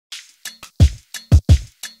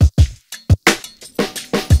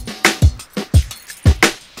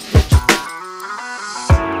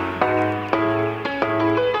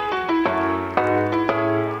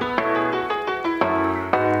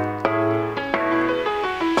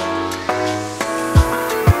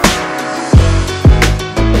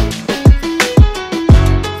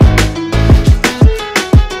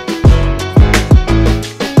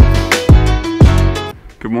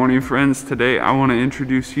friends. Today I want to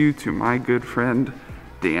introduce you to my good friend,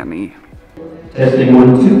 Danny. Testing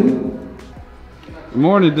 1, 2. Good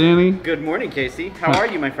morning, Danny. Good morning, Casey. How are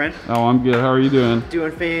you, my friend? Oh, I'm good. How are you doing?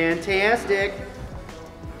 Doing fantastic.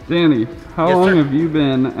 Danny, how Yes, long sir. have you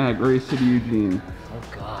been at Gray City, Eugene? Oh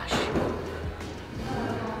gosh.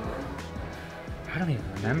 I don't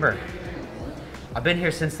even remember. I've been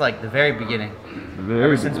here since like the very beginning.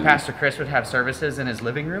 Ever since Pastor Chris would have services in his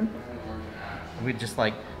living room. We'd just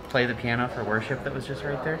like play the piano for worship that was just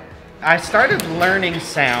right there. I started learning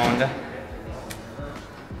sound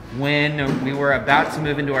when we were about to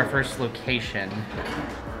move into our first location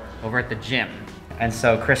over at the gym. And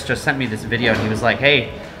so Chris just sent me this video and he was like,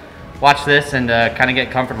 hey, watch this and kind of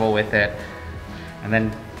get comfortable with it. And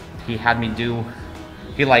then he had me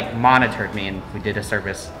he like monitored me and we did a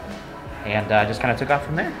service and just kind of took off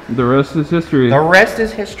from there. The rest is history. The rest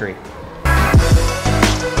is history.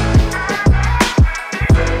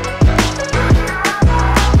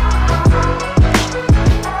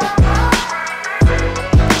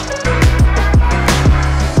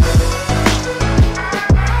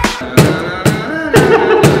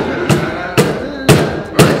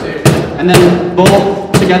 And then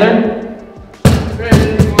both together.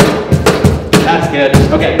 That's good.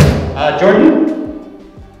 Okay, Jordan?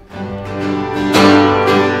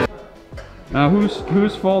 Now,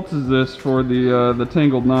 whose fault is this for the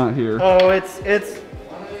tangled knot here? Oh, it's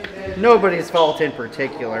nobody's fault in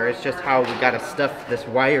particular. It's just how we gotta stuff this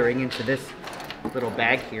wiring into this little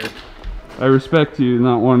bag here. I respect you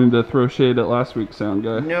not wanting to throw shade at last week's sound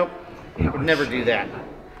guy. Nope, would never do that.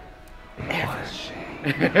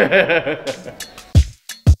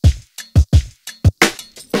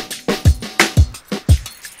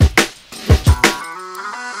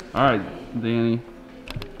 All right, Danny.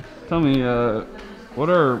 Tell me, what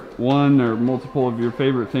are one or multiple of your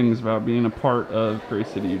favorite things about being a part of Gray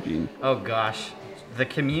City, Eugene? Oh gosh, the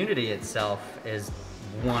community itself is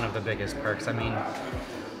one of the biggest perks. I mean,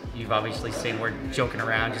 you've obviously seen we're joking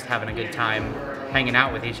around, just having a good time, hanging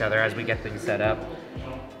out with each other as we get things set up.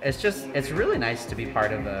 It's really nice to be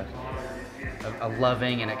part of a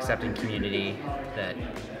loving and accepting community that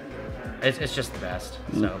it's just the best.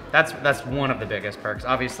 So that's one of the biggest perks.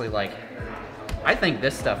 Obviously, like, I think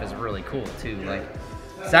this stuff is really cool too. Like,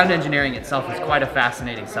 sound engineering itself is quite a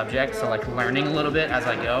fascinating subject. So like learning a little bit as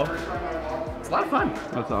I go, it's a lot of fun.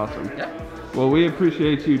 That's awesome. Yeah. Well, we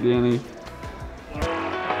appreciate you, Danny.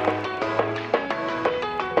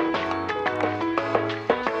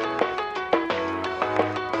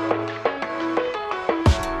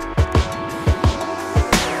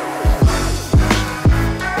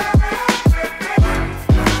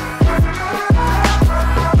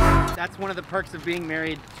 That's one of the perks of being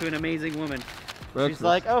married to an amazing woman. Breakfast. She's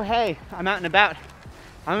like, oh hey, I'm out and about.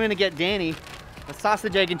 I'm gonna get Danny a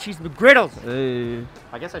sausage, egg, and cheese McGriddles. Hey,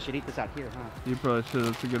 I guess I should eat this out here, huh? you probably should.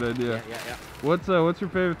 That's a good idea. Yeah. What's your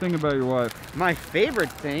favorite thing about your wife? My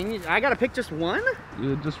favorite thing, I gotta pick just one?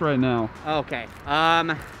 Yeah, just right now. Okay,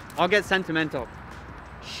 I'll get sentimental.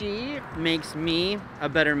 She makes me a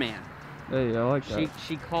better man. Hey, I like that.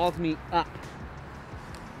 She calls me up.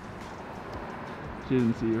 She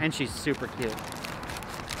didn't see you. And she's super cute.